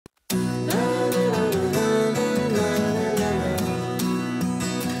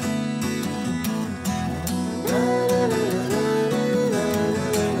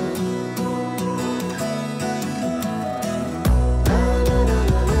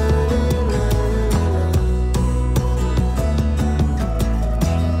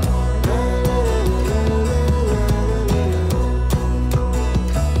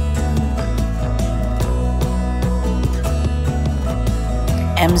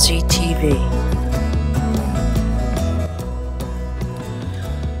MZTV.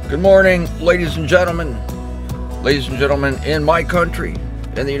 Good morning, ladies and gentlemen. Ladies and gentlemen in my country,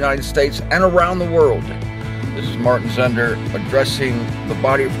 in the United States, and around the world. This is Martin Zender addressing the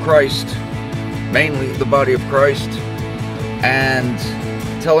body of Christ, mainly the body of Christ, and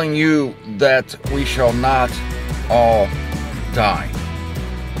telling you that we shall not all die.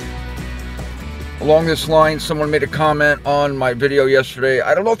 Along this line, someone made a comment on my video yesterday.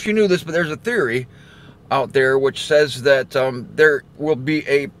 I don't know if you knew this, but there's a theory out there which says that there will be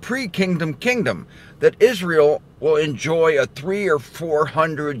a pre-kingdom kingdom, that Israel will enjoy a 300 or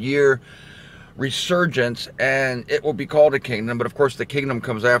 400 year resurgence, and it will be called a kingdom. But of course the kingdom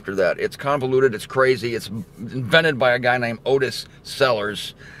comes after that. It's convoluted, it's crazy, it's invented by a guy named Otis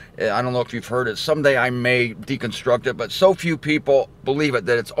Sellers. I don't know if you've heard it. Someday I may deconstruct it, but so few people believe it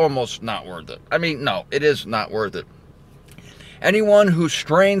that it's almost not worth it. I mean, no, it is not worth it. Anyone who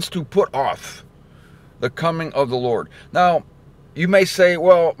strains to put off the coming of the Lord. Now, you may say,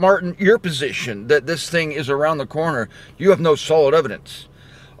 well, Martin, your position that this thing is around the corner, you have no solid evidence.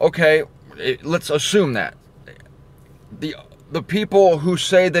 Okay, let's assume that. The people who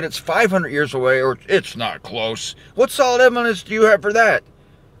say that it's 500 years away or it's not close, what solid evidence do you have for that?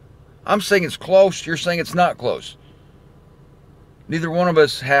 I'm saying it's close, you're saying it's not close. Neither one of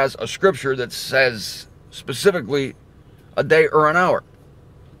us has a scripture that says specifically a day or an hour.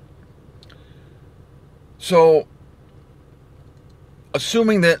 So,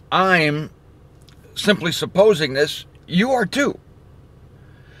 assuming that I'm simply supposing this, you are too.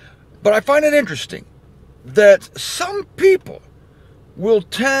 But I find it interesting that some people will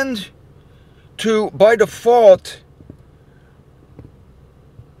tend to, by default,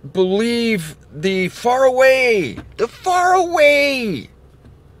 believe the far away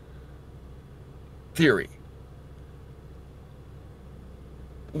theory.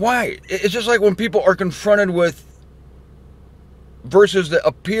 Why? It's just like when people are confronted with verses that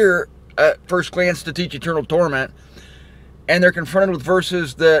appear at first glance to teach eternal torment, and they're confronted with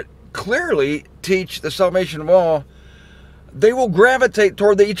verses that clearly teach the salvation of all, they will gravitate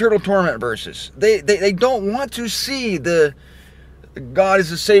toward the eternal torment verses. They don't want to see the God is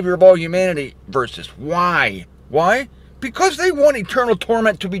the Savior of all humanity verses. Why? Why? Because they want eternal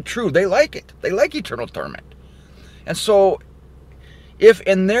torment to be true. They like it. They like eternal torment. And so, if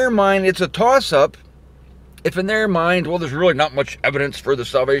in their mind it's a toss-up, if in their mind, well, there's really not much evidence for the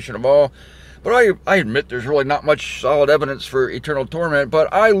salvation of all, but I admit there's really not much solid evidence for eternal torment,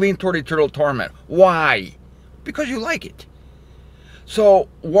 but I lean toward eternal torment. Why? Because you like it. So,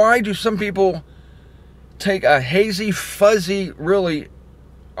 why do some people take a hazy, fuzzy, really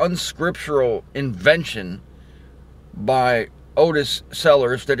unscriptural invention by Otis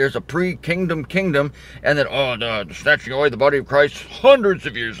Sellers that there's a pre-kingdom kingdom and that, oh, the snatching away the body of Christ hundreds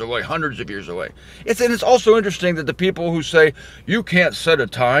of years away. It's also interesting that the people who say, you can't set a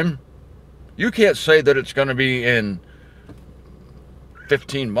time, you can't say that it's going to be in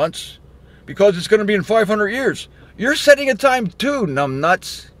 15 months because it's going to be in 500 years. You're setting a time too,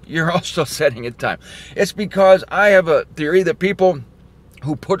 numbnuts. You're also setting a time. It's because I have a theory that people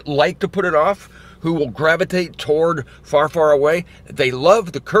who like to put it off, who will gravitate toward far, far away, they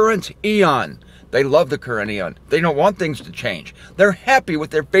love the current eon. They love the current eon. They don't want things to change. They're happy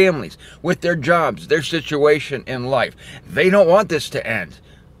with their families, with their jobs, their situation in life. They don't want this to end.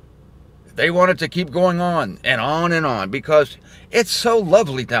 They want it to keep going on and on because it's so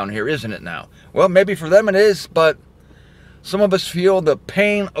lovely down here, isn't it now? Well, maybe for them it is, but some of us feel the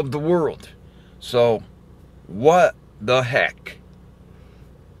pain of the world. So, what the heck?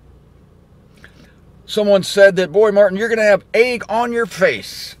 Someone said that, boy, Martin, you're going to have egg on your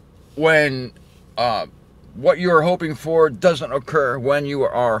face when what you are hoping for doesn't occur when you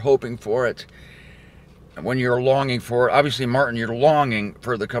are hoping for it, when you're longing for it. Obviously, Martin, you're longing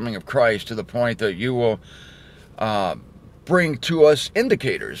for the coming of Christ to the point that you will bring to us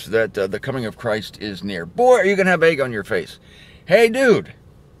indicators that the coming of Christ is near. Boy, are you going to have egg on your face. Hey, dude,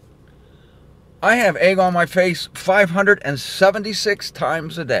 I have egg on my face 576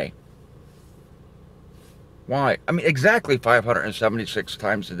 times a day. Why? I mean, exactly 576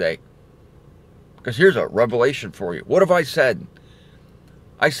 times a day. Because here's a revelation for you. What have I said?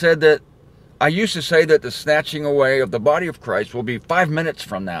 I said that, I used to say that the snatching away of the body of Christ will be 5 minutes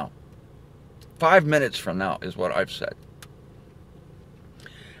from now. 5 minutes from now is what I've said.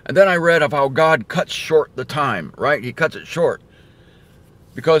 And then I read of how God cuts short the time, right? He cuts it short.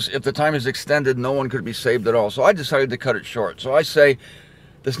 Because if the time is extended, no one could be saved at all. So I decided to cut it short. So I say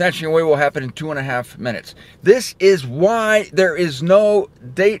the snatching away will happen in 2.5 minutes. This is why there is no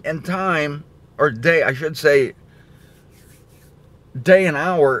date and time, or day, I should say, day and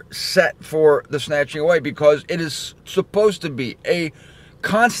hour set for the snatching away, because it is supposed to be a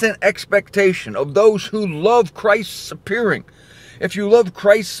constant expectation of those who love Christ's appearing. If you love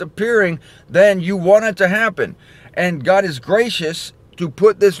Christ's appearing, then you want it to happen. And God is gracious to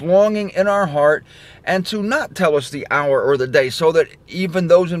put this longing in our heart and to not tell us the hour or the day, so that even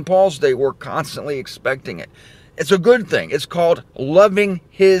those in Paul's day were constantly expecting it. It's a good thing. It's called loving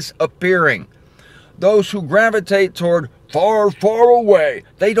his appearing. Those who gravitate toward far, far away,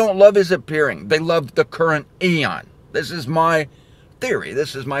 they don't love his appearing. They love the current eon. This is my theory.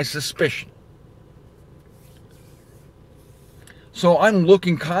 This is my suspicion. So I'm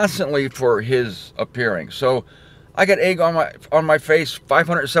looking constantly for his appearing. So I get egg on my face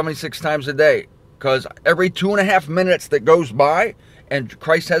 576 times a day, because every 2.5 minutes that goes by and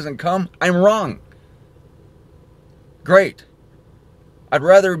Christ hasn't come, I'm wrong. Great. I'd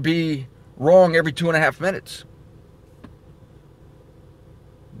rather be wrong every 2.5 minutes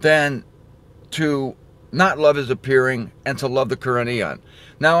than to not love his appearing and to love the current eon.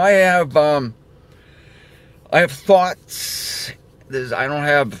 Now I have thoughts. I don't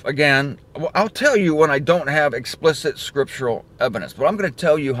have, again, I'll tell you when I don't have explicit scriptural evidence, but I'm going to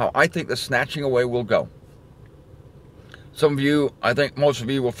tell you how I think the snatching away will go. Some of you, I think most of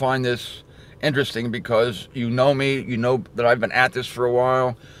you, will find this interesting because you know me, you know that I've been at this for a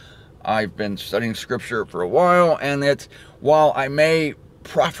while. I've been studying scripture for a while, and that while I may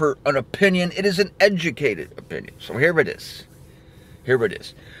proffer an opinion, it is an educated opinion. So here it is. Here it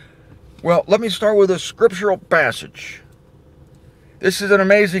is. Well, let me start with a scriptural passage. This is an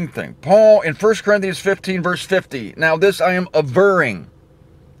amazing thing. Paul in 1 Corinthians 15, verse 50. Now this I am averring,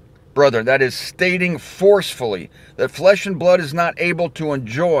 brother, that is stating forcefully, that flesh and blood is not able to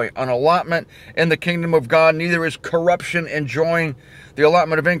enjoy an allotment in the kingdom of God, neither is corruption enjoying the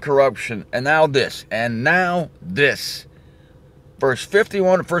allotment of incorruption. And now this. Verse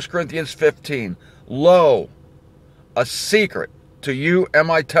 51 of 1 Corinthians 15. Lo, a secret to you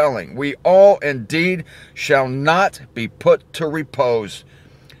am I telling. We all indeed shall not be put to repose,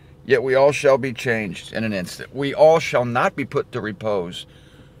 yet we all shall be changed in an instant. We all shall not be put to repose.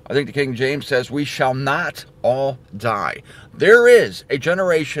 I think the King James says, we shall not all die. There is a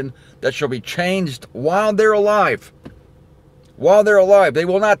generation that shall be changed while they're alive. While they're alive, they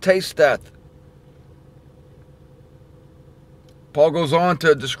will not taste death. Paul goes on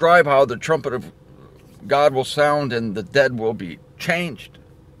to describe how the trumpet of God will sound and the dead will be changed.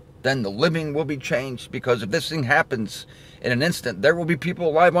 Then the living will be changed, because if this thing happens in an instant, there will be people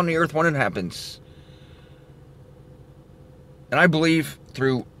alive on the earth when it happens. And I believe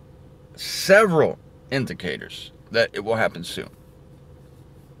through several indicators that it will happen soon.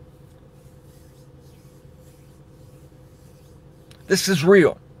 This is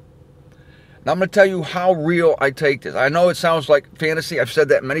real. Now I'm going to tell you how real I take this. I know it sounds like fantasy. I've said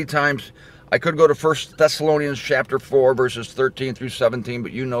that many times. I could go to 1 Thessalonians chapter 4, verses 13 through 17,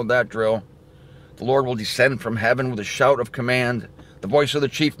 but you know that drill. The Lord will descend from heaven with a shout of command, the voice of the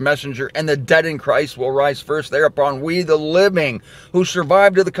chief messenger, and the dead in Christ will rise first. Thereupon we, the living, who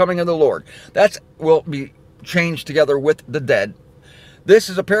survive to the coming of the Lord. That will be changed together with the dead. This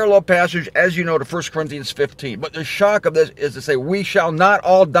is a parallel passage, as you know, to 1 Corinthians 15. But the shock of this is to say, we shall not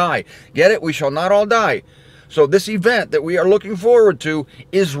all die. Get it? We shall not all die. So this event that we are looking forward to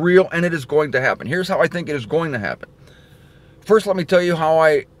is real, and it is going to happen. Here's how I think it is going to happen. First, let me tell you how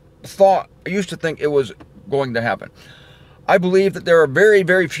I used to think it was going to happen. I believe that there are very,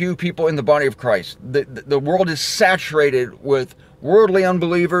 very few people in the body of Christ. The world is saturated with worldly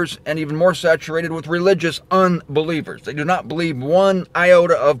unbelievers, and even more saturated with religious unbelievers. They do not believe one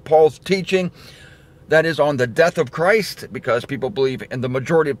iota of Paul's teaching, that is on the death of Christ, because people believe, and the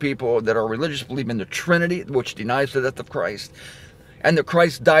majority of people that are religious believe in the Trinity, which denies the death of Christ, and that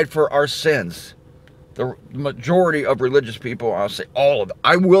Christ died for our sins. The majority of religious people,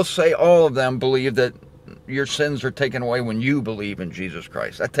 I will say all of them believe that your sins are taken away when you believe in Jesus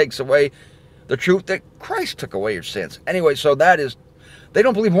Christ. That takes away the truth that Christ took away your sins. Anyway, so that is, they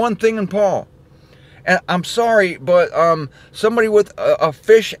don't believe one thing in Paul. And I'm sorry, but somebody with a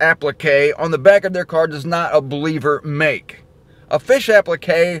fish applique on the back of their car does not a believer make. A fish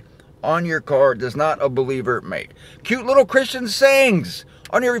applique on your car does not a believer make. Cute little Christian sayings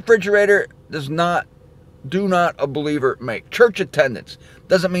on your refrigerator do not a believer make. Church attendance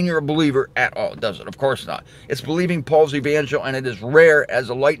doesn't mean you're a believer at all, does it? Of course not. It's believing Paul's evangel, and it is rare as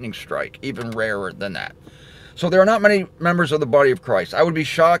a lightning strike, even rarer than that. So there are not many members of the body of Christ. I would be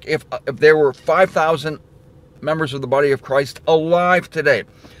shocked if there were 5,000 members of the body of Christ alive today.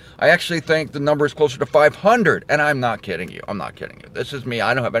 I actually think the number is closer to 500, and I'm not kidding you. I'm not kidding you. This is me.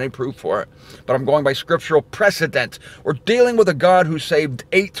 I don't have any proof for it, but I'm going by scriptural precedent. We're dealing with a God who saved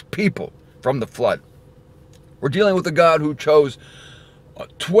 8 people from the flood. We're dealing with a God who chose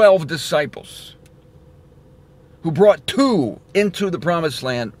 12 disciples, who brought 2 into the promised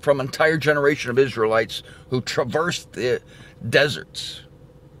land from an entire generation of Israelites who traversed the deserts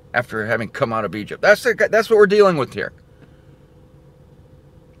after having come out of Egypt. That's what we're dealing with here.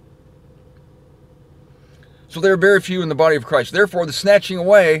 So there are very few in the body of Christ. Therefore, the snatching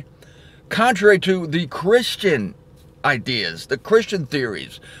away, contrary to the Christian ideas, the Christian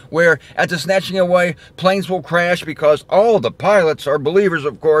theories, where at the snatching away, planes will crash because all the pilots are believers,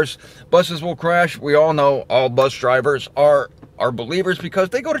 of course. Buses will crash. We all know all bus drivers are believers because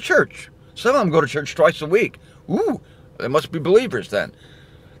they go to church. Some of them go to church twice a week. Ooh, they must be believers then.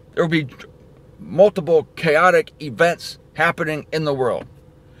 There will be multiple chaotic events happening in the world.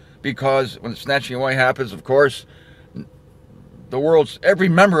 Because when the snatching away happens, of course, every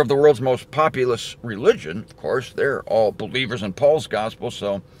member of the world's most populous religion, of course, they're all believers in Paul's gospel.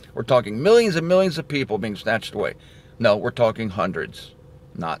 So we're talking millions and millions of people being snatched away. No, we're talking hundreds,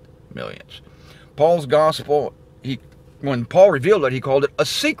 not millions. Paul's gospel, when Paul revealed it, he called it a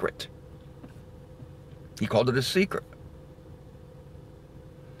secret. He called it a secret.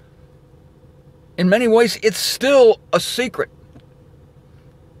 In many ways, it's still a secret.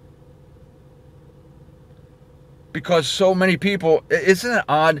 Because so many people, isn't it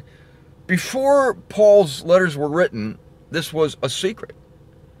odd? Before Paul's letters were written, this was a secret.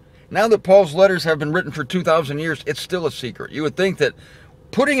 Now that Paul's letters have been written for 2,000 years, it's still a secret. You would think that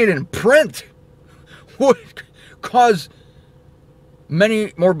putting it in print would cause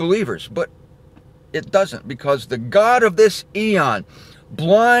many more believers, but it doesn't, because the God of this eon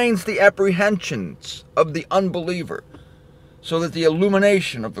blinds the apprehensions of the unbeliever, so that the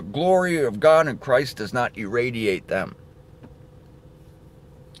illumination of the glory of God in Christ does not irradiate them.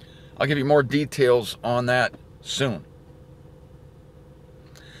 I'll give you more details on that soon.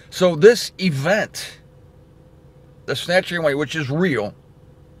 So this event, the snatching away, which is real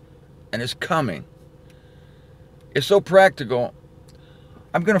and is coming, is so practical.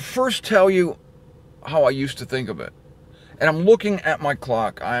 I'm going to first tell you how I used to think of it. And I'm looking at my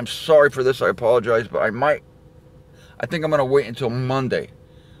clock. I am sorry for this. I apologize, but I think I'm going to wait until Monday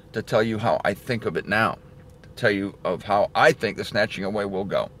to tell you how I think of it now, to tell you of how I think the snatching away will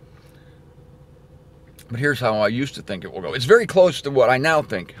go. But here's how I used to think it will go. It's very close to what I now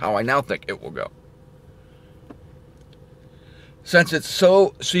think, how I now think it will go. Since it's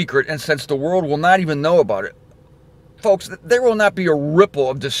so secret and since the world will not even know about it, folks, there will not be a ripple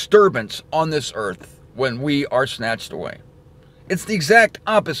of disturbance on this earth when we are snatched away. It's the exact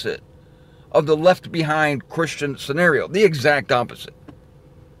opposite of the left behind Christian scenario. The exact opposite.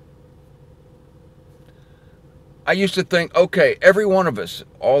 I used to think, okay, every one of us,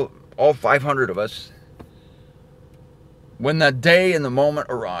 all 500 of us, when that day and the moment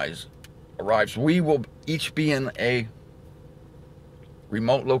arrives, we will each be in a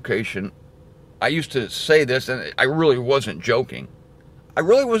remote location. I used to say this, and I really wasn't joking. I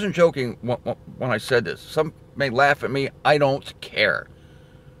really wasn't joking when I said this. Some may laugh at me. I don't care.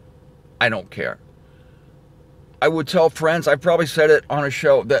 I don't care. I would tell friends, I probably said it on a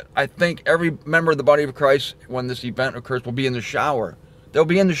show, that I think every member of the body of Christ, when this event occurs, will be in the shower. They'll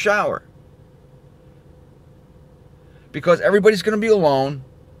be in the shower. Because everybody's going to be alone,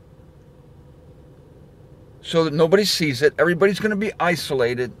 so that nobody sees it. Everybody's going to be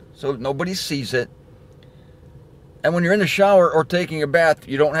isolated, so that nobody sees it. And when you're in the shower or taking a bath,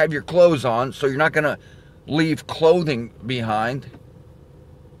 you don't have your clothes on, so you're not going to leave clothing behind.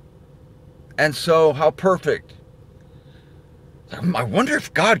 And so, how perfect. I wonder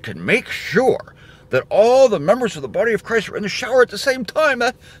if God could make sure that all the members of the body of Christ are in the shower at the same time.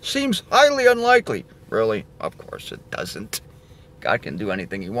 That seems highly unlikely. Really? Of course it doesn't. God can do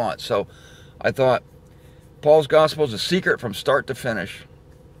anything he wants. So, I thought, Paul's gospel is a secret from start to finish.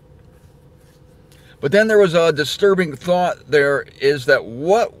 But then there was a disturbing thought there, is that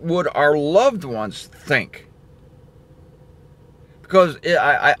what would our loved ones think? Because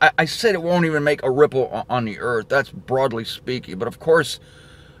I said it won't even make a ripple on the earth. That's broadly speaking. But of course,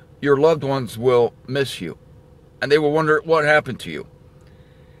 your loved ones will miss you. And they will wonder what happened to you.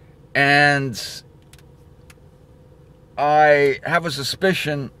 And I have a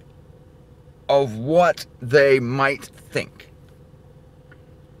suspicion of what they might think.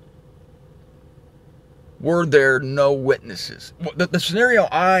 Were there no witnesses? The scenario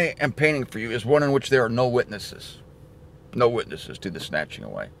I am painting for you is one in which there are no witnesses. No witnesses to the snatching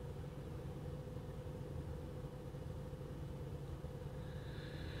away.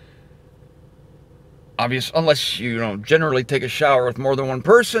 obvious, unless you generally take a shower with more than one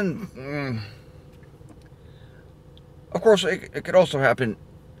person. Of course, it could also happen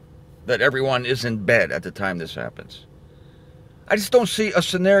that everyone is in bed at the time this happens. I just don't see a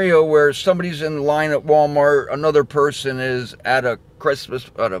scenario where somebody's in line at Walmart, another person is at a Christmas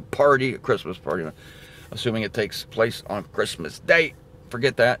party, assuming it takes place on Christmas Day.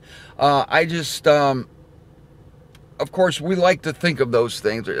 Forget that. Of course, we like to think of those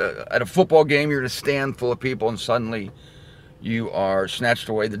things. At a football game, you're in a stand full of people, and suddenly you are snatched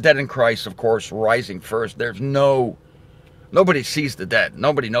away. The dead in Christ, of course, rising first. Nobody sees the dead.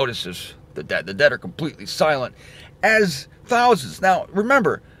 Nobody notices the dead. The dead are completely silent, as thousands. Now,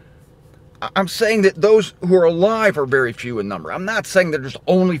 remember, I'm saying that those who are alive are very few in number. I'm not saying that there's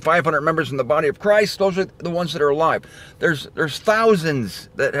only 500 members in the body of Christ. Those are the ones that are alive. There's thousands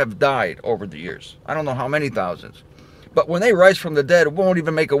that have died over the years. I don't know how many thousands. But when they rise from the dead, it won't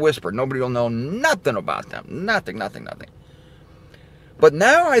even make a whisper. Nobody will know nothing about them. Nothing. But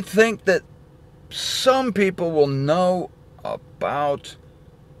now I think that some people will know about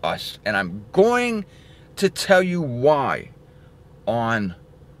us. And I'm going to tell you why on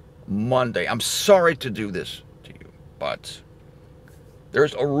Monday. I'm sorry to do this to you, but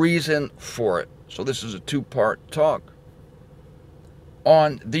there's a reason for it. So this is a two-part talk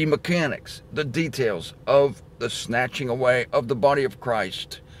on the mechanics, the details of the snatching away of the body of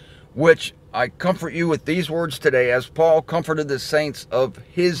Christ, which I comfort you with these words today, as Paul comforted the saints of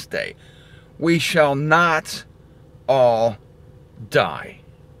his day. We shall not all die.